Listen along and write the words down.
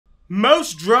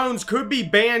Most drones could be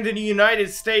banned in the United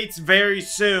States very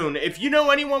soon. If you know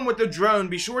anyone with a drone,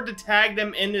 be sure to tag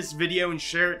them in this video and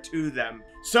share it to them.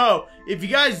 So, if you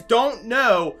guys don't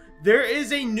know, there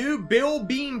is a new bill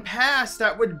being passed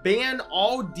that would ban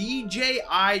all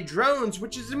DJI drones,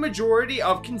 which is the majority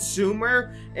of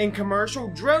consumer and commercial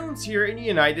drones here in the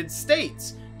United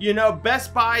States. You know,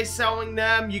 Best Buy selling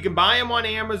them, you can buy them on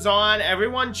Amazon,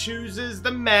 everyone chooses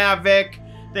the Mavic.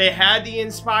 They had the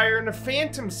Inspire and the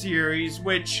Phantom series,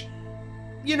 which,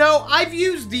 you know, I've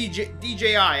used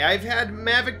DJI. I've had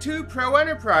Mavic 2 Pro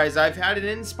Enterprise. I've had an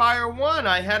Inspire 1.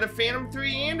 I had a Phantom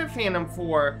 3 and a Phantom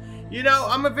 4. You know,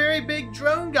 I'm a very big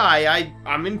drone guy.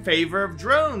 I'm in favor of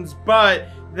drones, but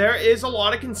there is a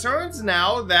lot of concerns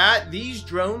now that these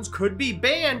drones could be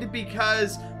banned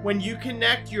because when you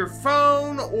connect your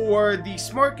phone or the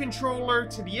smart controller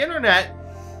to the internet,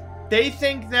 they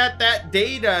think that that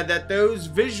data, that those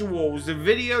visuals, the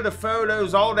video, the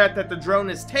photos, all that the drone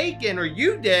has taken or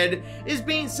you did is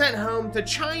being sent home to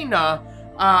China,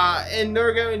 and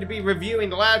they're going to be reviewing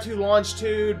the latitude,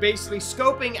 longitude, basically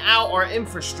scoping out our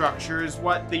infrastructure is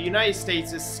what the United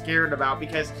States is scared about,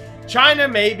 because China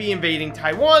may be invading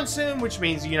Taiwan soon, which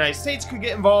means the United States could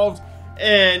get involved,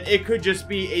 and it could just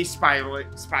be a spiral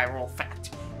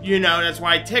effect. You know, that's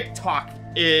why TikTok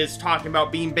is talking about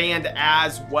being banned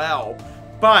as well.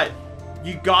 But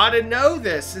you gotta know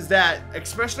this, is that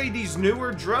especially these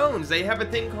newer drones, they have a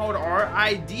thing called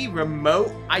RID,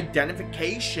 remote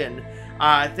identification.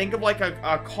 Think of like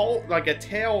a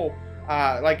tail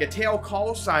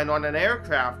call sign on an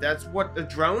aircraft. That's what the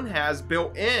drone has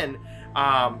built in.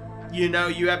 You know,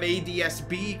 you have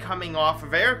ADS-B coming off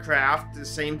of aircraft. The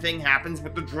same thing happens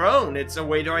with the drone. It's a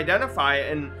way to identify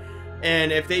it,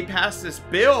 and if they pass this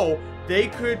bill, they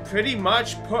could pretty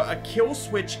much put a kill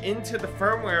switch into the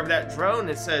firmware of that drone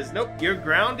that says, nope, you're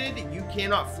grounded, you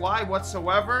cannot fly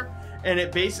whatsoever, and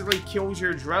it basically kills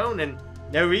your drone, and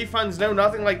no refunds, no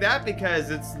nothing like that,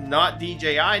 because it's not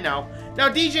DJI now. Now,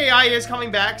 DJI is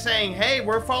coming back saying, hey,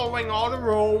 we're following all the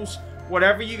rules.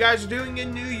 Whatever you guys are doing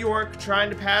in New York,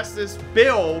 trying to pass this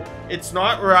bill, it's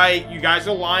not right. You guys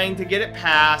are lying to get it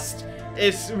passed.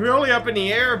 It's really up in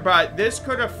the air, but this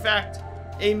could affect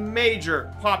a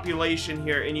major population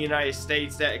here in the United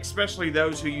States, that especially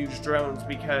those who use drones,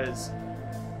 because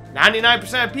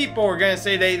 99% of people are going to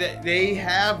say they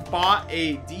have bought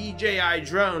a DJI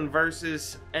drone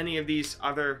versus any of these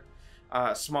other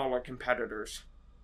smaller competitors.